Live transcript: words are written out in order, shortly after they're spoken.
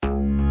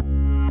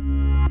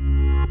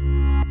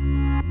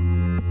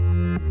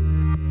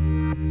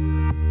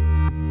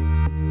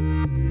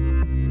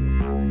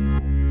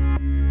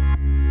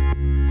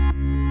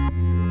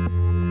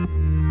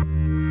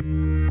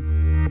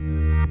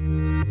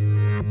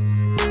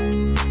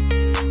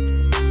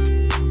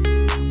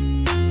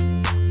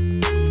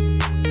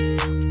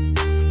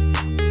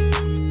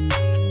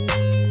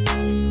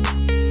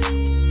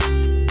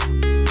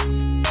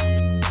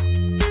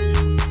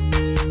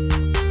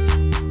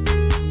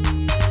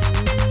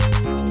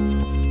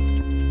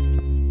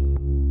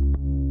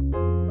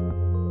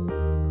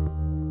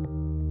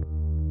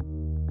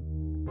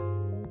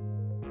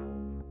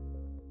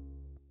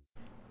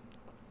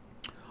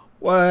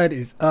What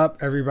is up,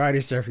 everybody?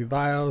 It's Jeffrey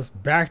Lyles,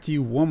 back to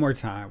you one more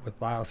time with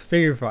Lyles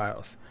Figure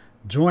Files.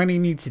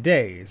 Joining me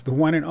today is the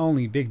one and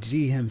only Big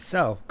G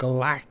himself,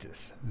 Galactus,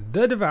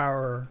 the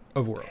Devourer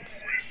of Worlds.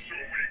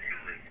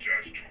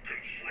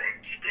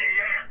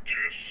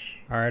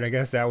 Alright, I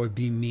guess that would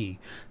be me.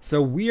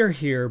 So we are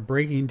here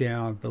breaking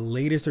down the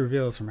latest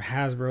reveals from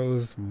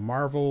Hasbro's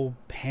Marvel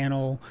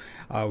panel.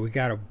 We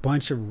got a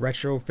bunch of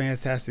retro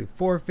Fantastic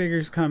Four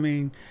figures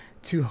coming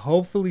to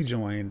hopefully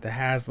join the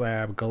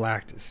HasLab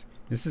Galactus.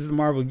 This is the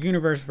Marvel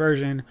Universe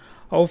version.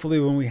 Hopefully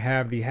when we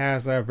have the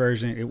HasLab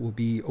version, it will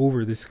be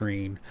over the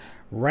screen.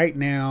 Right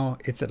now,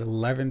 it's at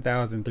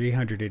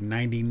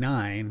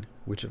 11,399,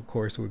 which of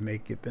course would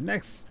make it the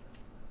next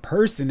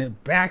person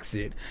that backs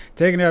it,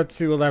 taking it up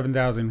to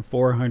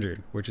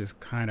 11,400, which is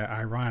kind of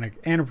ironic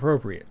and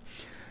appropriate.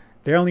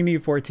 They only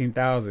need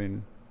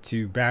 14,000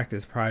 to back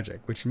this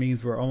project, which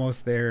means we're almost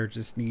there.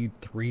 Just need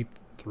three.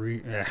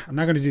 I'm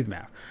not going to do the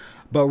math,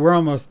 but we're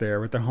almost there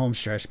with the home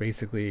stretch,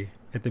 basically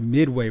at the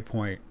midway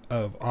point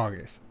of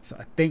August. So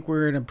I think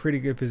we're in a pretty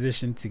good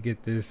position to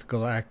get this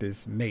Galactus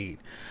made.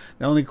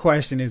 The only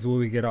question is, will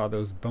we get all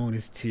those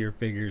bonus tier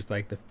figures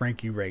like the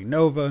Frankie Ray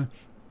Nova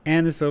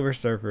and the Silver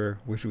Surfer,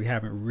 which we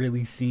haven't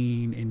really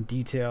seen in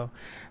detail.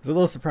 It's a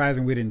little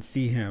surprising we didn't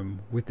see him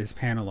with this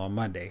panel on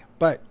Monday,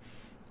 but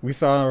we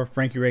saw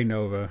Frankie Ray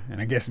Nova, and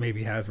I guess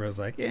maybe Hasbro's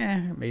like,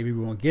 maybe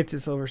we won't get to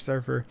Silver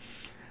Surfer.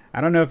 I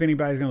don't know if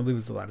anybody's going to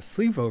lose a lot of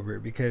sleep over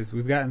it, because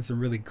we've gotten some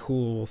really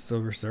cool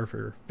Silver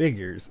Surfer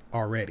figures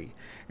already,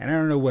 and I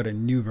don't know what a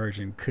new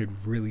version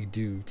could really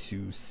do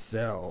to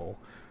sell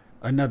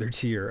another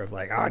tier of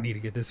like, I need to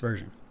get this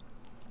version.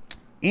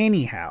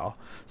 Anyhow,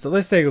 so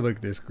let's take a look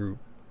at this group,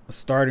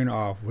 starting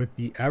off with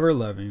the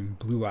ever-loving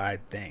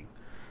Blue-Eyed Thing,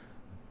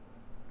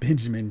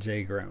 Benjamin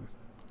J. Grimm.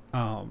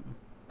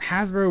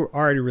 Hasbro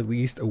already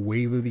released a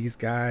wave of these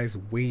guys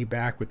way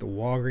back with the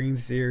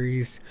Walgreens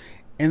series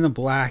in the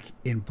black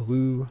and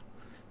blue.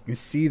 You can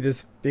see this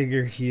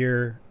figure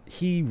here.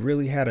 He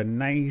really had a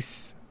nice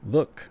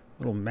look, a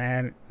little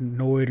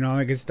mad-noid and all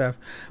that good stuff,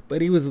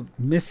 but he was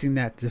missing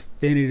that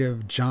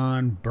definitive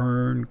John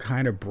Byrne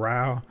kind of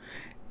brow.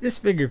 This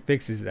figure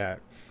fixes that.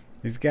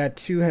 He's got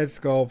two head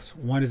sculpts.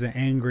 One is an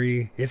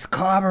angry, it's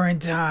clobbering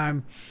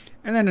time,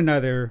 and then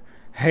another,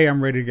 hey,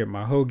 I'm ready to get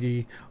my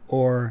hoagie,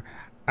 or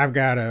I've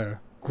got a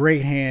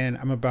great hand,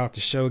 I'm about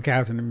to show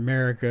Captain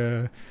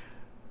America,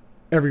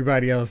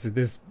 everybody else at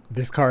this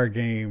card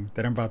game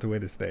that I'm about to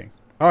win this thing.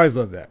 I always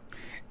love that.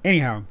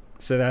 Anyhow,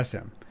 so that's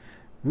him.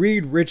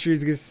 Reed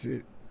Richards gets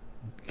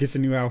a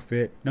new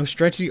outfit. No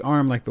stretchy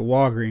arm like the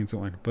Walgreens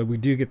one, but we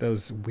do get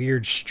those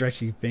weird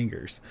stretchy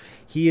fingers.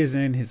 He is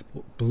in his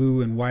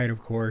blue and white, of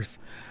course.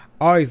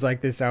 I always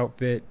like this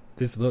outfit,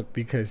 this look,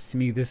 because to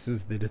me this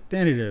is the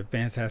definitive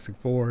Fantastic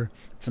Four.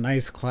 It's a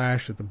nice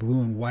clash with the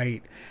blue and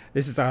white.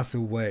 This is also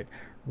what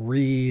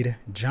Reed,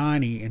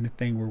 Johnny, and the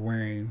Thing were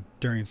wearing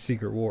during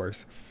Secret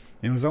Wars.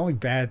 And the only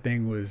bad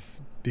thing was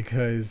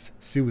because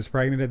Sue was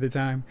pregnant at the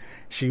time,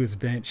 she was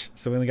benched,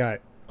 so we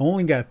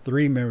only got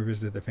 3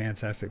 members of the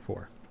Fantastic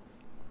Four.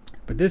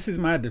 But this is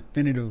my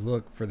definitive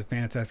look for the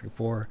Fantastic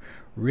Four.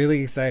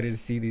 Really excited to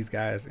see these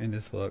guys in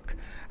this look.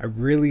 I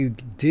really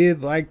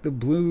did like the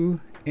blue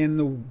in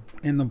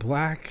the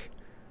black.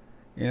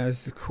 This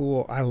is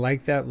cool. I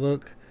like that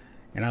look,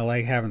 and I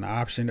like having the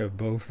option of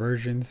both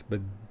versions,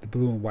 but the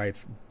blue and white's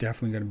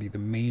definitely going to be the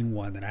main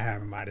one that I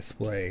have in my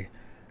display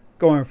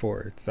going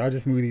forward. So I'll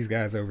just move these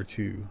guys over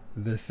to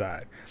this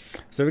side.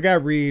 So we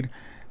got Reed,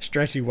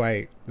 stretchy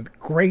white. The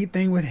great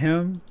thing with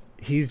him,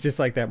 he's just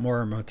like that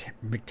more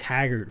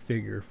McTaggart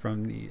figure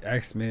from the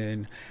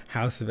X-Men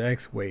House of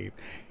X wave.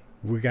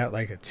 We got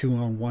like a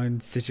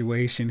 2-on-1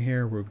 situation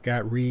here where we've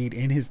got Reed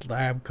in his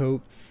lab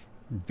coat.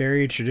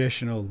 Very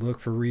traditional look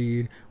for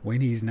Reed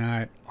when he's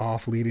not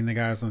off leading the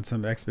guys on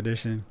some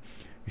expedition.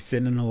 He's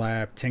sitting in the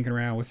lab tinkering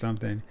around with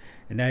something,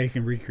 and now you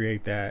can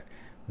recreate that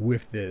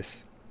with this.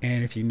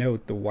 And if you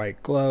note, the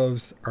white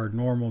gloves are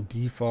normal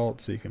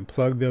default, so you can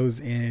plug those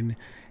in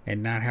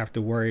and not have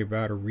to worry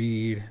about a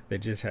Reed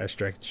that just has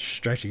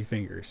stretchy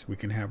fingers. We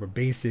can have a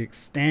basic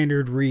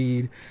standard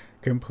Reed,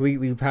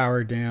 completely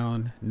powered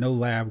down, no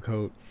lab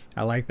coat.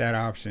 I like that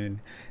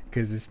option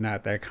because it's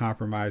not that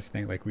compromised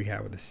thing like we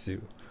have with the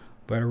suit.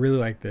 But I really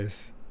like this.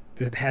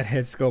 That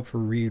head sculpt for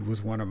Reed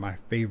was one of my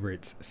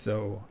favorites,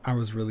 so I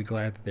was really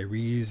glad that they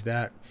reused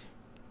that.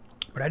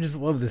 But I just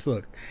love this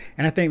look.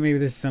 And I think maybe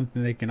this is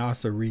something they can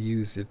also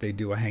reuse if they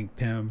do a Hank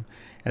Pym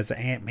as an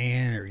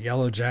Ant-Man or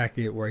Yellow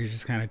Jacket where he's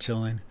just kind of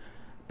chilling.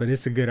 But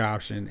it's a good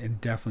option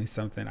and definitely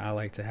something I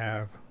like to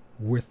have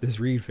with this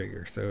Reed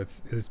figure. So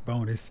it's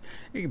bonus.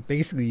 You can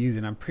basically use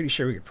it. I'm pretty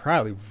sure we could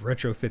probably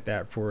retrofit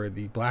that for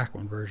the black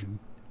one version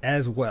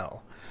as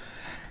well.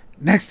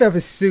 Next up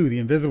is Sue, the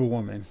Invisible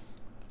Woman.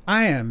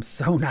 I am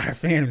so not a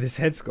fan of this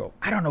head sculpt.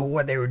 I don't know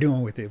what they were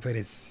doing with it, but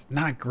it's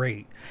not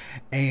great.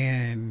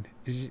 And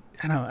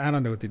I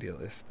don't know what the deal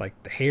is. Like,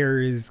 the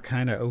hair is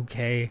kind of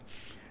okay.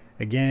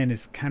 Again,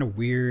 it's kind of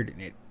weird, and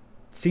it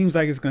seems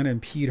like it's going to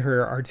impede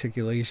her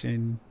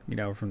articulation,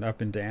 from up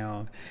and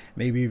down,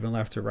 maybe even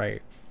left to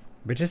right.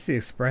 but just the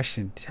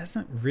expression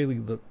doesn't really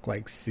look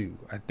like Sue.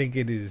 I think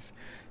it is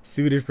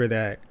suited for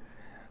that.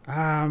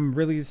 I'm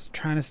really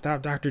trying to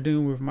stop Doctor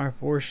Doom with my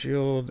force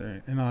shield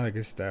and all that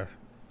good stuff.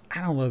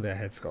 I don't love that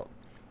head sculpt.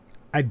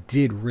 I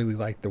did really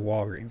like the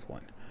Walgreens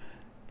one.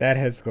 That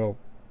head sculpt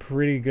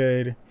pretty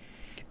good,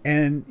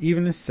 and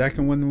even the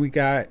second one we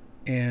got,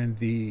 and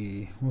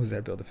the what was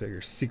that build a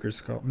figure? Secret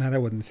Skull. No,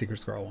 that wasn't the Secret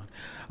Skull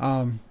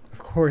one. Of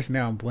course,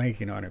 now I'm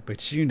blanking on it,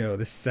 but you know,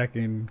 the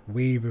second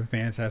wave of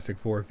Fantastic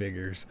Four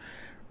figures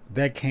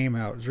that came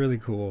out was really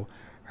cool.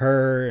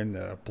 Her and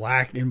the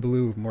black and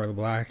blue, more of the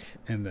black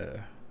and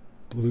the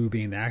blue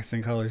being the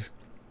accent colors.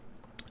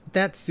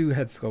 That Sue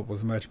head sculpt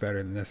was much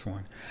better than this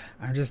one.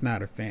 I'm just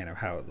not a fan of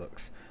how it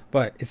looks.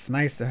 But it's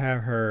nice to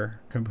have her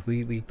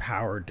completely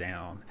powered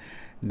down.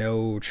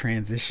 No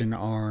transition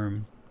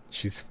arm.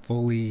 She's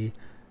fully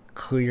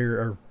clear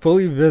or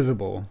fully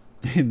visible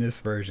in this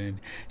version.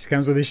 She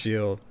comes with a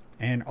shield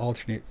and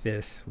alternate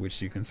fists,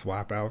 which you can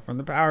swap out from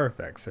the power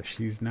effects, so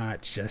she's not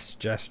just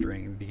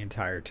gesturing the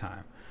entire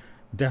time.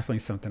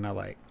 Definitely something I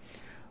like.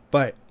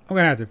 But I'm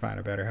gonna have to find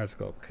a better head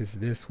sculpt because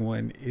this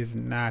one is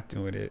not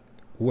doing it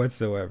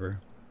whatsoever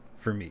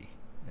for me.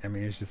 I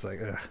mean, it's just like,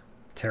 ugh,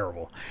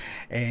 terrible.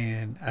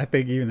 And I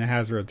think even the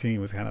Hasbro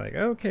team was kind of like,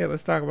 okay,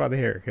 let's talk about the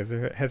hair because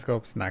the head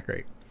sculpt's not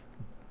great.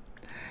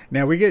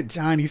 Now we get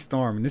Johnny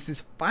Storm, and this is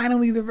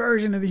finally the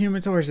version of the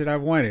Human Torch that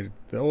I've wanted,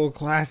 the old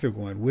classic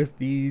one with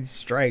these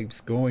stripes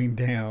going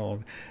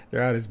down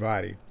throughout his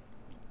body.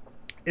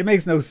 It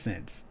makes no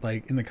sense.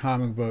 Like in the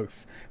comic books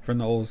from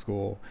the old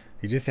school,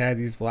 he just had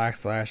these black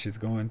slashes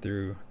going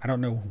through. I don't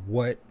know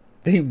what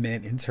they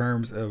meant in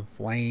terms of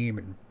flame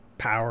and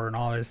power and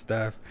all this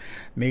stuff.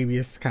 Maybe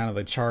it's kind of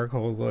a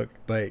charcoal look,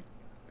 but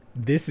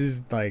this is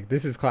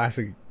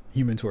classic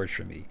Human Torch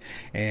for me.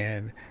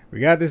 And we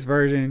got this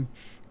version,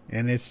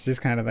 and it's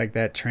just kind of like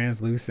that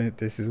translucent.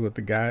 This is what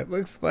the guy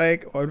looks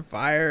like on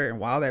fire. And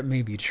while that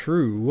may be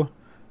true,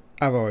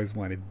 I've always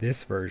wanted this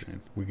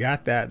version. We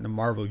got that in the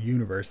Marvel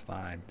Universe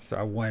line, so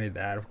I wanted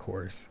that, of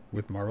course,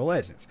 with Marvel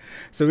Legends.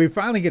 So we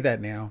finally get that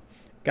now.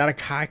 Got a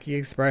cocky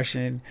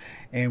expression,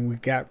 and we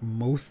got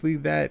mostly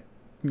that,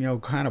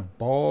 kind of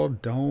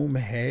bald dome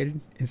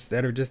head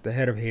instead of just a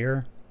head of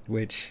hair,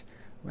 which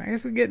I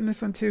guess we get in this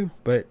one too,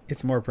 but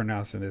it's more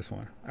pronounced in this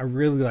one. I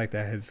really like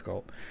that head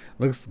sculpt.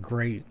 Looks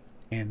great.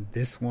 And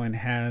this one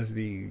has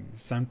the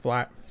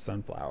sunfire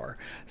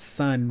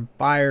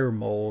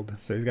mold,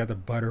 so he's got the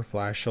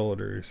butterfly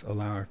shoulders,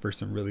 allowing for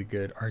some really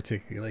good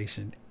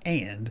articulation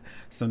and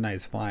some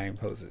nice flying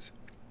poses.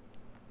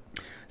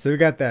 So we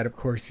got that. Of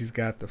course, he's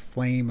got the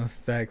flame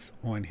effects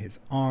on his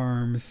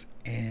arms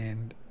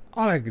and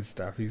all that good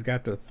stuff. He's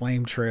got the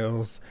flame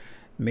trails.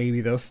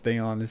 Maybe they'll stay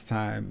on this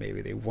time,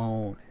 maybe they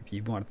won't. If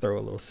you want to throw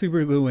a little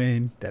super glue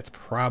in, that's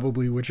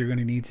probably what you're going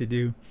to need to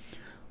do.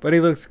 But he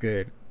looks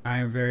good. I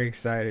am very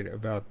excited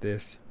about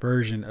this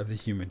version of the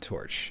Human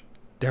Torch.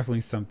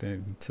 Definitely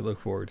something to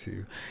look forward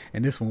to.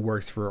 And this one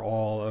works for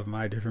all of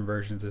my different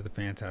versions of the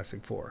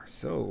Fantastic Four.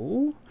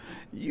 So,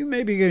 you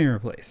may be getting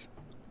replaced.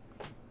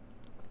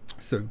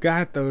 So,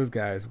 got those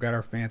guys. We got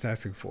our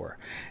Fantastic Four.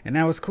 And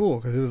that was cool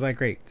because it was like,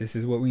 great, this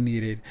is what we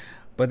needed.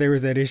 But there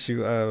was that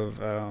issue of,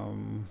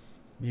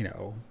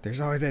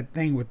 there's always that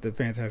thing with the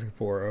Fantastic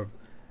Four of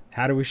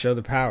how do we show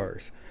the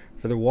powers?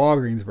 For the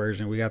Walgreens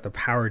version, we got the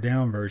powered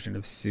down version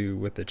of Sue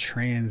with the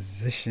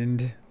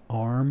transitioned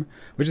arm,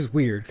 which is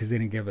weird because they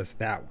didn't give us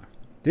that one.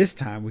 This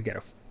time we get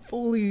a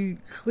fully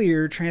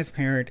clear,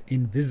 transparent,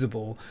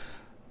 invisible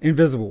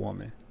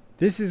woman.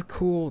 This is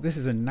cool. This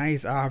is a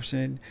nice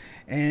option,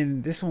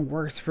 and this one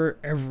works for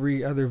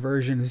every other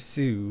version of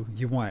Sue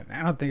you want.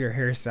 I don't think her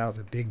hairstyle is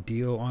a big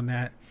deal on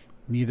that.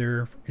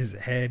 Neither is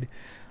the head,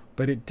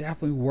 but it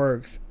definitely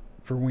works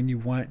for when you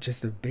want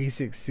just a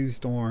basic Sue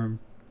Storm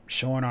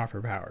showing off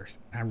her powers.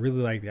 I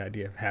really like the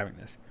idea of having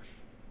this.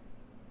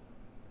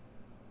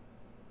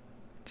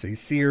 So you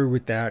see her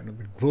with that, the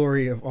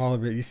glory of all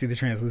of it. You see the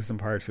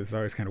translucent parts, so it's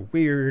always kind of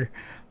weird,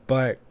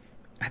 but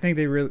I think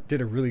they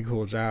did a really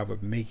cool job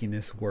of making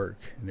this work.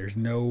 And there's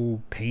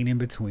no pain in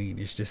between.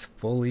 It's just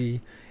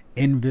fully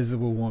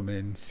invisible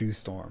woman Sue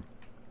Storm.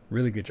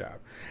 Really good job.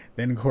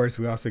 Then, of course,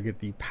 we also get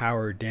the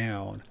powered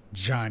down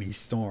Johnny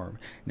Storm.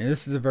 Now,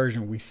 this is a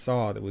version we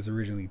saw that was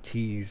originally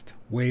teased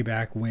way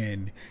back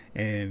when,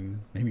 and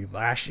maybe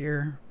last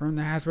year from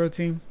the Hasbro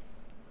team.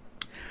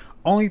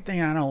 Only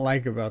thing I don't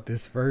like about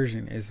this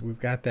version is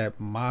we've got that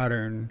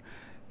modern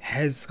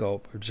head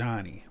sculpt of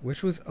Johnny,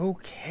 which was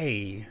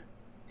okay,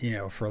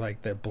 for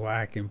like the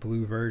black and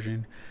blue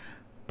version.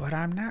 But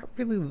I'm not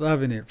really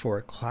loving it for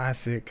a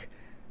classic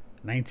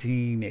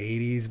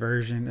 1980s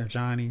version of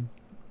Johnny.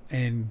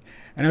 And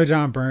I know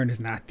John Byrne is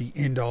not the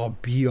end-all,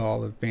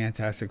 be-all of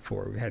Fantastic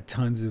Four. We had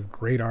tons of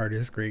great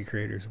artists, great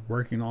creators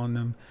working on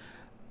them.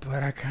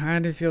 But I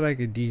kind of feel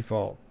like a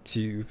default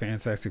to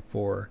Fantastic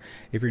Four,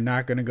 if you're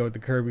not going to go with the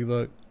Kirby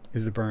look,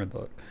 is the Byrne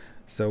look.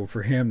 So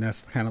for him, that's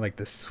kind of like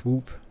the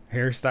swoop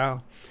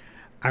hairstyle.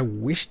 I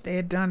wish they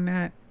had done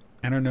that.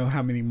 I don't know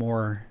how many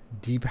more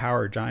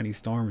depowered Johnny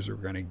Storms we're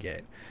going to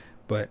get.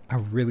 but I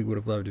really would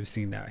have loved to have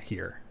seen that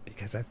here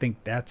because I think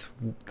that's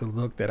the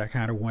look that I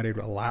kind of wanted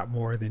a lot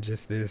more than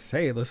just this.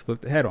 Hey, let's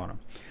flip the head on him.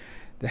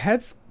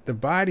 The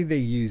body they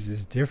use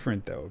is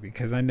different though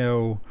because I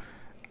know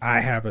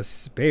I have a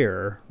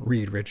spare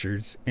Reed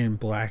Richards in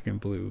black and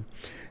blue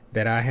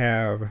that I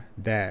have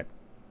that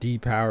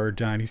depowered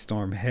Johnny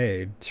Storm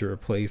head to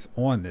replace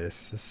on this,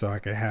 so I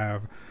could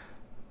have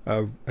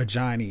a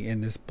Johnny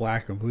in this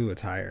black and blue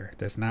attire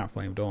that's not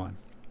flamed on.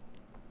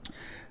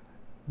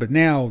 But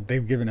now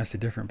they've given us a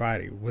different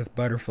body with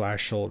butterfly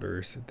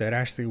shoulders that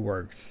actually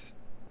works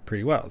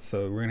pretty well.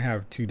 So we're gonna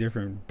have two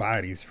different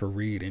bodies for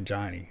Reed and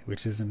Johnny,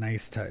 which is a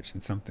nice touch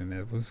and something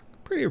that was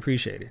pretty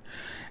appreciated.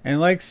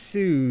 And like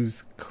Sue's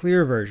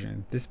clear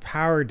version, this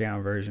powered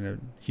down version of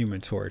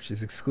Human Torch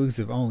is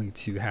exclusive only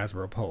to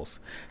Hasbro Pulse.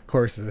 Of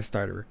course, as I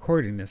started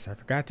recording this, I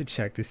forgot to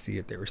check to see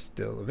if they were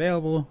still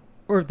available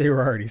or if they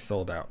were already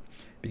sold out,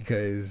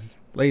 because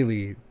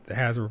lately the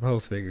Hasbro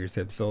Pulse figures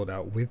have sold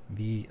out with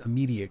the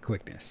immediate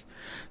quickness.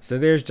 So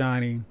there's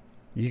Johnny.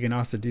 You can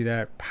also do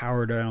that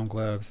power down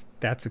gloves.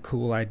 That's a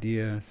cool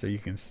idea, so you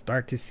can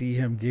start to see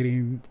him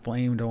getting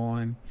flamed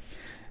on.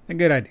 A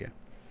good idea.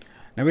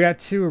 Now we got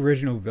two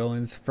original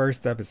villains.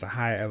 First up is a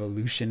High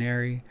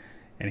Evolutionary,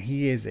 and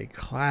he is a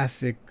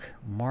classic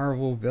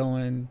Marvel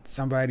villain,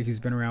 somebody who's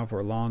been around for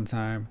a long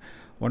time.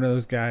 One of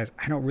those guys,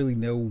 I don't really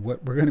know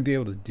what we're going to be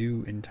able to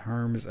do in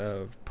terms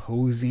of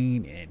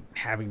posing and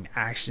having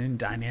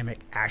dynamic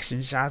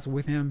action shots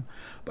with him,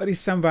 but he's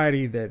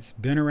somebody that's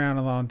been around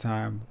a long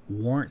time,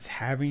 warrants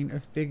having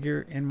a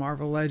figure in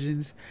Marvel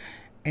Legends,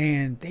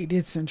 and they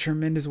did some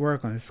tremendous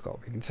work on his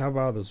sculpt. You can tell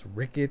by all those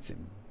rickets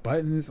and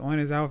buttons on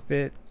his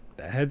outfit,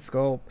 the head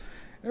sculpt,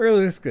 it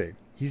really looks good.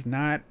 He's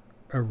not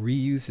a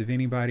reuse of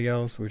anybody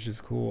else, which is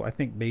cool. I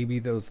think maybe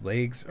those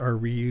legs are a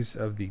reuse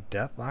of the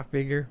Deathlock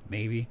figure,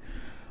 maybe.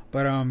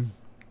 But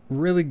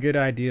really good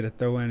idea to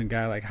throw in a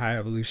guy like High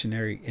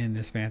Evolutionary in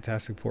this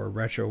Fantastic Four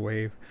retro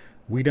wave.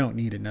 We don't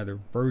need another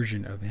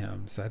version of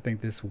him, so I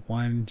think this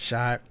one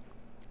shot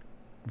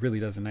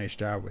really does a nice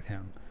job with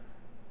him.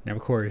 Now,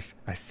 of course,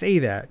 I say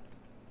that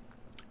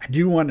I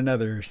do want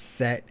another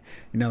set,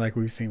 like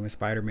we've seen with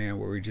Spider-Man,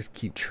 where we just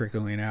keep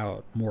trickling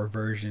out more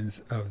versions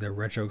of the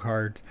retro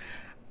cards.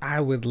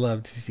 I would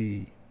love to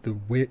see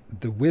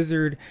the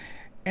Wizard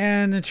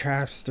and the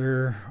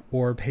Trapster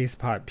or Paste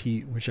Pot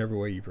Pete, whichever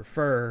way you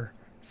prefer,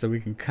 so we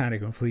can kind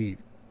of complete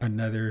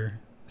another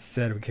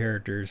set of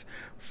characters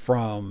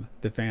from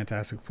the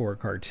Fantastic Four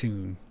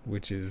cartoon,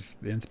 which is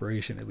the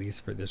inspiration, at least,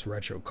 for this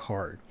retro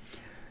card.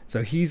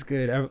 So he's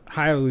good.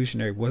 High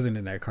Evolutionary wasn't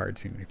in that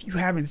cartoon. If you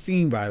haven't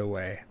seen, by the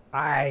way,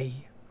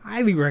 I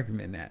highly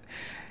recommend that.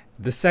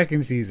 The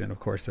second season, of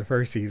course, the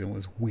first season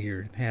was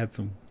weird. It had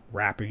some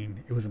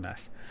rapping. It was a mess.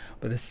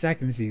 But the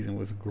second season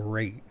was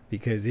great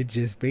because it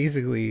just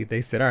basically,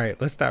 they said, all right,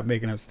 let's stop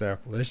making up stuff.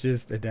 Let's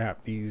just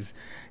adapt these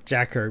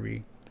Jack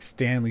Kirby,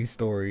 Stan Lee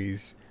stories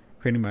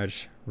pretty much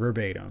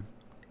verbatim.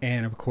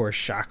 And of course,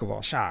 shock of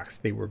all shocks,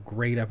 they were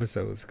great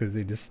episodes because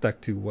they just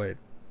stuck to what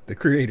the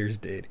creators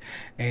did.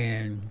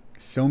 And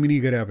so many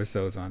good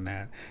episodes on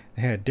that.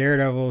 They had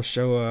Daredevil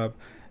show up,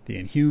 the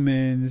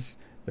Inhumans,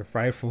 the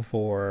Frightful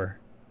Four.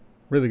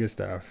 Really good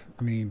stuff.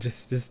 I mean,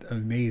 just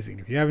amazing.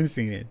 If you haven't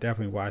seen it,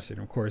 definitely watch it.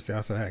 And of course, they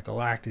also had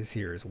Galactus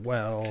here as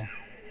well.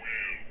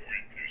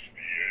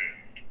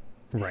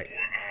 Right.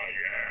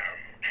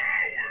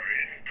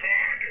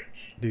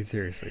 Dude,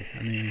 seriously.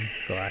 I mean,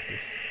 Galactus,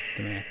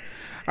 the man.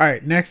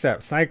 Alright, next up,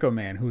 Psycho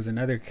Man, who's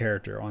another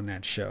character on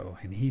that show.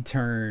 And he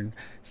turned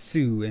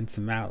Sue into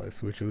Malice,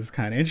 which was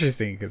kind of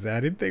interesting because I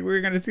didn't think we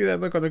were going to see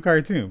that look on the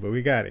cartoon, but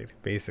we got it,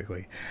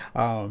 basically.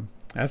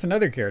 That's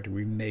another character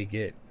we may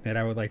get that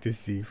I would like to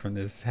see from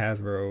this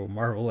Hasbro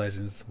Marvel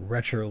Legends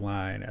retro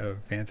line of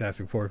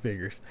Fantastic Four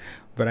figures.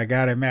 But I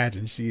gotta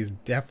imagine she is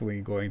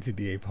definitely going to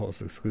be a Pulse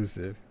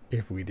exclusive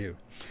if we do.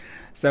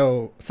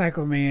 So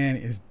Psycho Man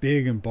is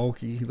big and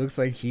bulky. He looks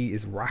like he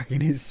is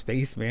rocking his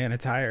spaceman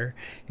attire.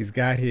 He's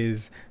got his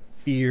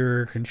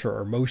fear control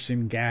or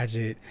motion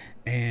gadget,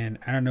 and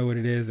I don't know what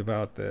it is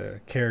about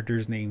the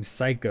characters named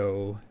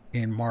Psycho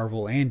in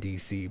Marvel and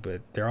DC,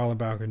 but they're all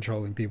about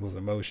controlling people's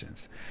emotions.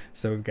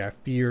 So we've got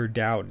fear,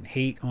 doubt, and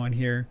hate on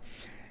here.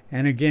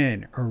 And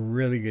again, a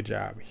really good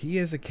job. He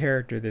is a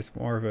character that's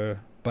more of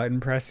a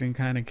button pressing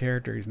kind of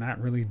character. He's not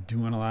really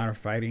doing a lot of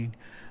fighting,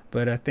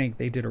 but I think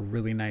they did a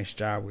really nice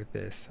job with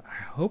this.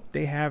 I hope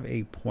they have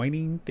a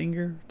pointing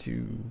finger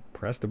to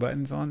press the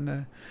buttons on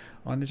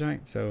the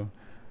joint. So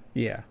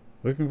yeah,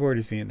 looking forward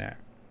to seeing that.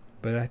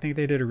 But I think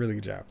they did a really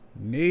good job.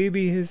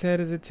 Maybe his head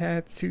is a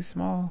tad too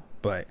small,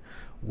 but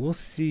we'll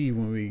see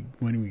when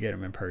we get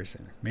him in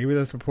person. Maybe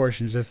those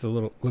proportions just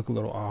look a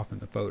little off in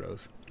the photos.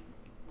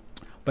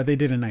 But they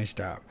did a nice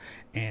job,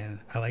 and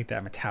I like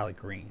that metallic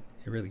green.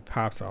 It really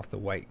pops off the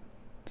white.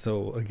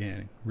 So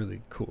again,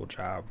 really cool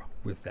job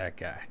with that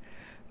guy.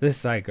 This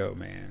Psycho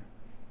Man.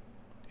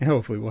 And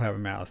hopefully we'll have a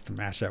Malice to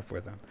match up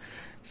with him.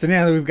 So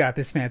now that we've got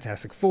this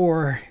Fantastic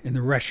Four in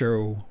the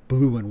retro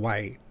blue and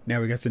white,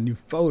 now we got some new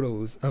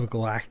photos of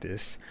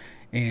Galactus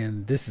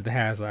And this is the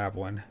HasLab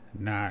one,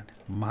 not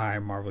my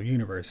Marvel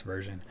Universe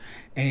version.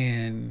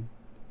 And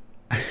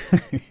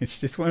it's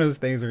just one of those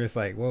things where it's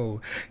like,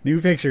 whoa, new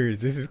pictures.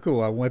 This is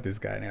cool. I want this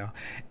guy now.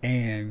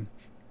 And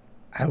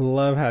I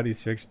love how these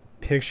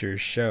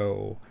pictures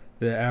show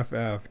the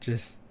FF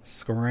just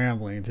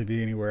scrambling to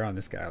be anywhere on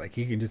this guy. Like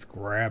he can just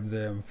grab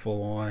them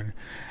full on.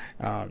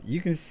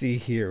 You can see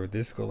here with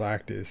this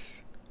Galactus,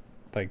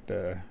 like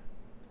the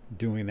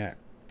doing that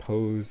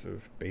pose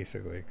of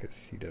basically because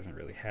he doesn't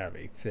really have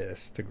a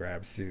fist to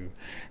grab Sue.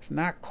 It's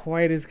not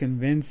quite as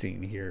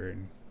convincing here,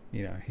 and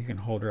he can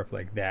hold her up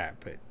like that,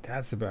 but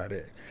that's about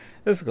it.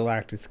 This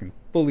Galactus can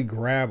fully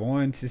grab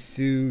onto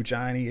Sue,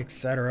 Johnny,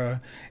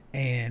 etc.,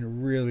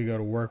 and really go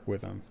to work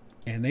with them.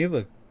 And they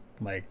look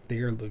like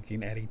they're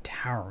looking at a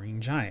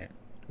towering giant,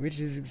 which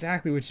is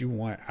exactly what you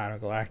want out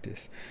of Galactus.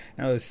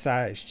 Now the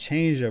size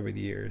changed over the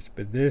years,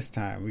 but this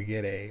time we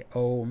get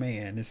oh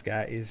man, this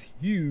guy is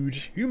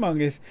huge,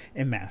 humongous,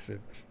 and massive.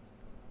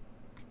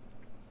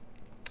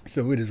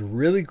 So it is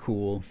really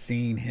cool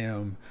seeing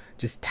him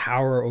just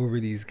tower over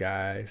these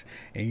guys,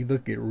 and you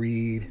look at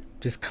Reed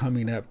just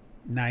coming up,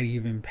 not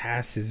even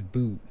past his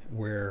boot,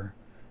 where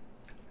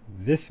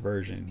this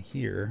version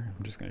here,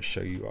 I'm just going to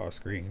show you off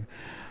screen,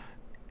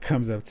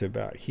 comes up to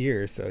about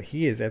here. So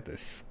he is at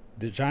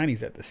the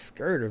Johnny's at the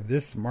skirt of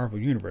this Marvel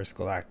Universe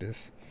Galactus,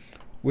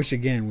 which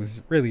again was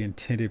really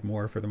intended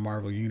more for the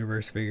Marvel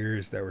Universe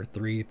figures that were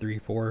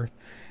 3/4,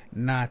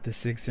 not the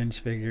 6-inch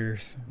figures.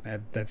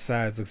 That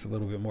size looks a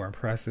little bit more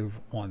impressive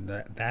on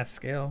that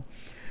scale.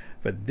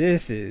 But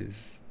this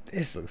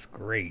looks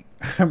great.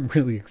 I'm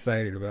really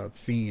excited about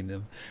seeing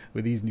them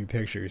with these new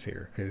pictures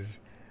here because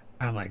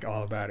I'm like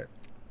all about it.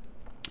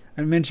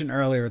 I mentioned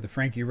earlier the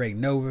Frankie Ray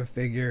Nova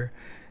figure.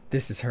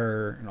 This is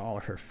her in all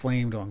of her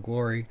flamed on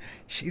glory.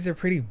 She's a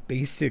pretty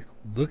basic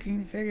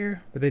looking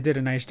figure, but they did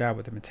a nice job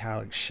with the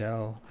metallic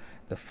shell,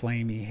 the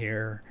flamey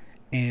hair,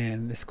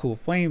 and this cool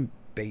flame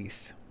base,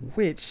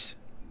 which,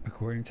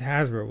 according to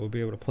Hasbro, will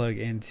be able to plug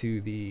into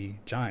the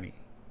Johnny.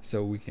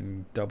 So we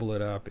can double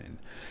it up and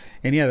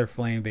any other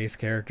flame based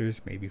characters,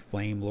 maybe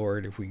Flame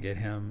Lord if we get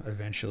him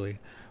eventually.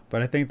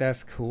 But I think that's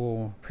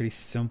cool, pretty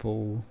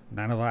simple,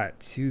 not a lot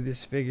to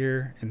this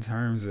figure in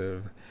terms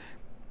of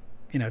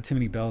too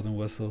many bells and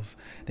whistles.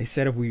 They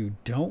said if we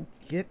don't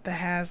get the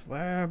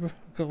HasLab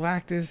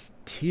Galactus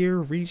tier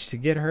reach to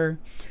get her,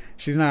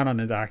 she's not on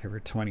the docket for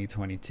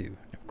 2022.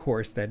 Of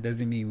course, that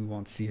doesn't mean we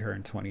won't see her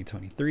in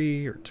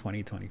 2023 or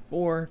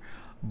 2024,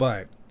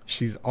 but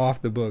she's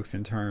off the books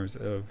in terms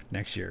of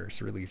next year's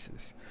releases.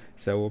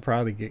 So we'll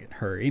probably get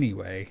her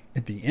anyway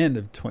at the end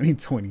of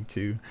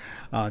 2022,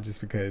 just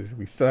because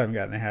we still haven't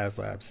gotten a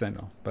HasLab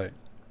Sentinel. But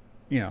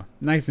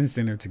nice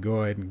incentive to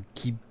go ahead and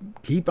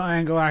keep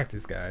buying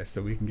Galactus, guys,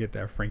 so we can get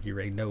that Frankie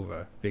Ray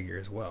Nova figure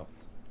as well.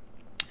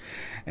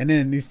 And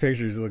then these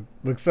pictures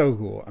look so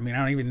cool. I mean, I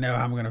don't even know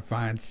how I'm gonna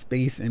find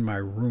space in my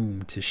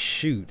room to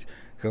shoot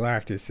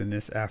Galactus in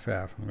this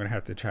FF. I'm gonna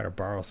have to try to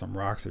borrow some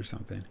rocks or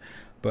something.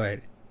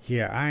 But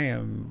yeah, I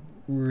am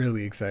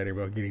really excited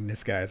about getting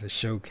this guy as a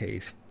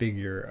showcase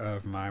figure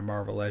of my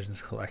Marvel Legends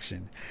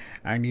collection.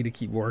 I need to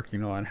keep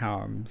working on how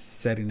I'm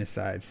setting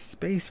aside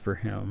space for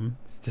him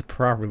to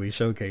properly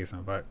showcase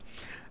him, but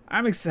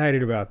I'm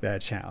excited about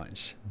that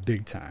challenge,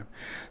 big time.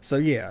 So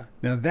yeah,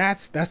 now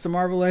that's the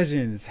Marvel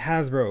Legends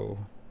Hasbro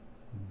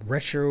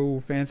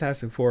Retro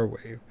Fantastic Four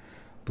Wave,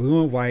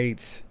 blue and white,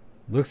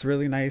 looks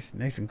really nice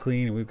and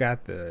clean. And we've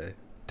got the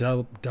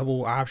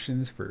double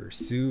options for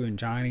Sue and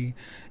Johnny,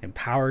 and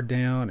powered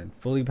down and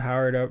fully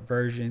powered up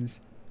versions.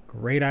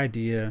 Great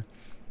idea.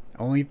 The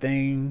only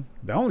thing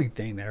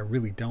that I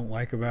really don't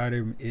like about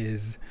him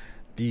is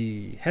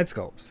the head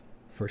sculpts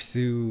for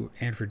Sue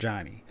and for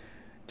Johnny.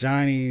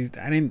 Johnny,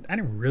 I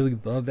didn't really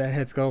love that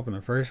head sculpt in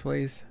the first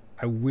place.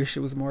 I wish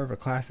it was more of a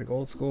classic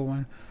old school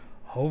one.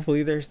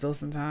 Hopefully there's still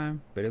some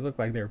time, but it looked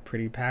like they're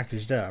pretty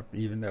packaged up,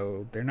 even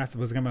though they're not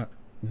supposed to come out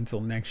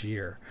until next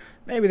year.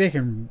 Maybe they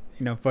can,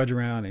 fudge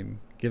around and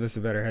give us a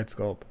better head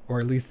sculpt,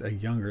 or at least a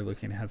younger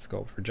looking head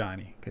sculpt for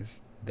Johnny, because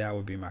that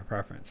would be my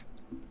preference.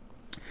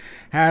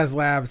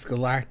 HasLab's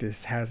Galactus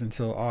has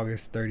until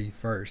August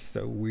 31st,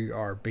 so we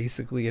are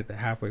basically at the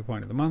halfway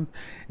point of the month.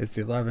 It's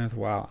the 11th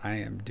while I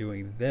am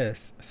doing this,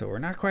 so we're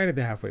not quite at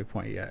the halfway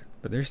point yet,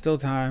 but there's still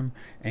time,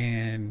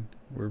 and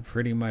we're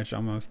pretty much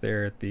almost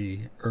there at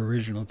the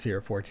original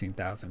tier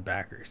 14,000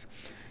 backers.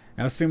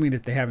 Now, assuming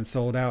that they haven't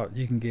sold out,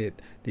 you can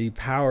get the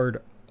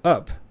powered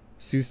up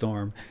Sue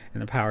Storm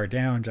and the powered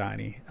down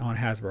Johnny on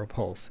Hasbro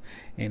Pulse.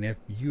 And if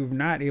you're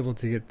not able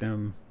to get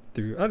them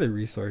through other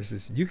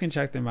resources, you can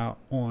check them out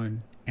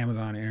on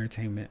Amazon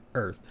Entertainment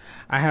Earth.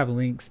 I have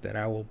links that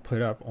I will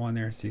put up on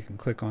there so you can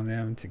click on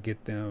them to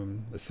get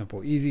them the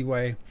simple, easy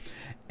way.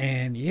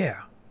 And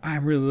yeah,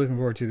 I'm really looking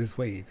forward to this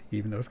wave,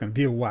 even though it's going to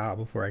be a while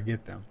before I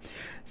get them.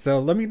 So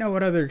let me know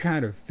what other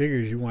kind of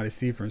figures you want to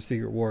see from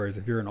Secret Wars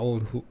if you're an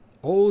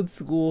old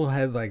school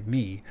head like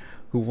me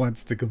who wants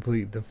to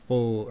complete the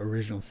full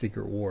original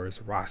Secret Wars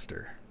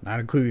roster, not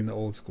including the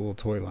old school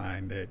toy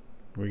line that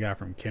we got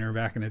from Kenner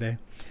back in the day.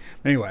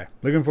 Anyway,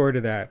 looking forward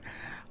to that.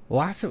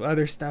 lots of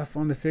other stuff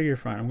on the figure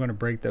front. I'm going to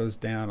break those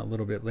down a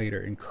little bit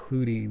later,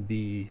 including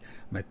the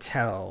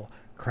Mattel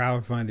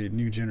crowdfunded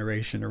New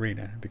Generation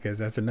Arena, because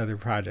that's another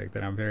project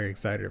that I'm very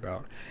excited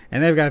about.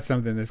 And they've got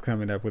something that's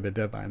coming up with a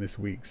deadline this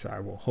week, so I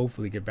will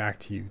hopefully get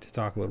back to you to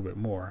talk a little bit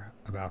more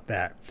about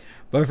that.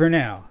 But for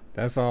now,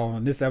 that's all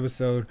on this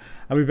episode.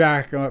 I'll be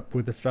back up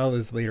with the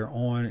fellas later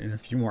on in a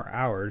few more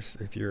hours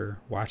if you're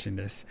watching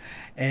this.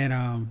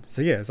 And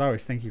so yeah, as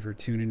always, thank you for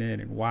tuning in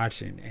and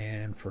watching.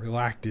 And for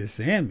Galactus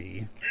and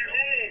me,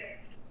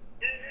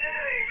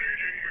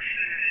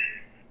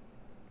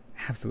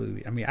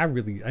 absolutely. I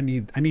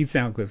mean, I need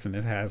sound clips in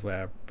this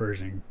HasLab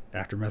version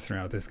after messing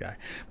around with this guy.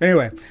 But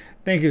anyway,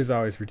 thank you as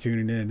always for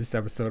tuning in. This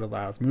episode of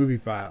Lyle's Movie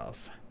Files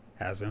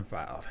has been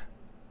filed.